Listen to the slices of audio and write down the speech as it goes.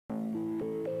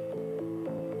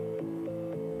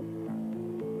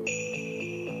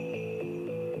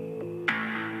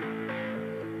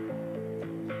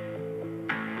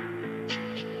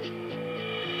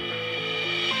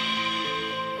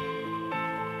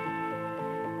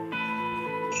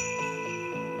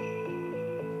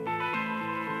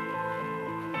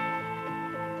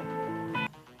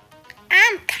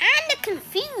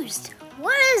confused.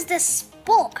 What is this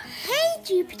spot? Hey,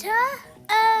 Jupiter.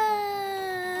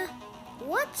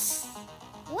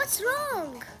 What's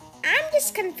wrong? I'm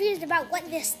just confused about what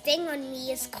this thing on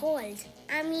me is called.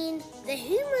 I mean, the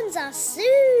humans are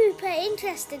super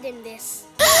interested in this.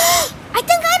 I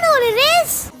think I know what it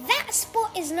is! That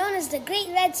spot is known as the Great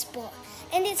Red Spot,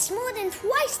 and it's more than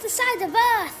twice the size of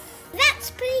Earth.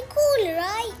 That's pretty cool,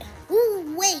 right?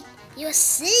 Ooh, wait, you're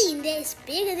saying that it's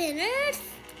bigger than Earth?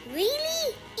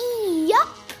 Really? Yup.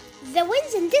 The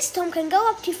winds in this storm can go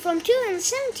up to from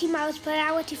 270 miles per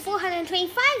hour to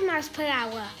 425 miles per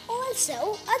hour. Also,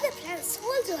 other planets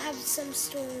also have some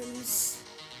storms.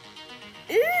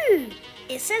 Ooh,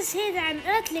 it says here that an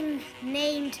Earthling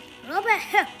named Robert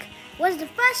Hooke was the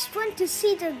first one to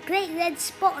see the Great Red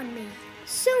Spot on me.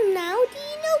 So now, do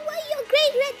you know what your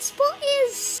Great Red Spot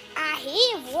is?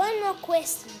 I have one more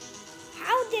question.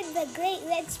 How did the Great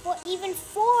Red Spot even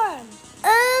form?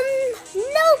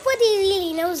 Nobody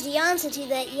really knows the answer to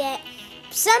that yet.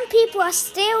 Some people are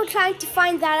still trying to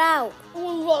find that out.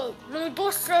 Wait, my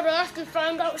boss said I have to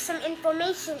find out some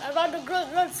information about the Great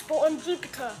Red Spot on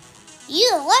Jupiter.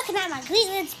 You're looking at my Great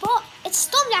Red Spot. It's a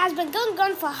storm that has been going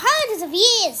on for hundreds of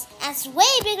years, and it's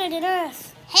way bigger than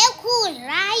Earth. How cool,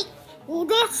 right? Well,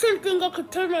 that's something I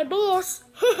could tell my boss.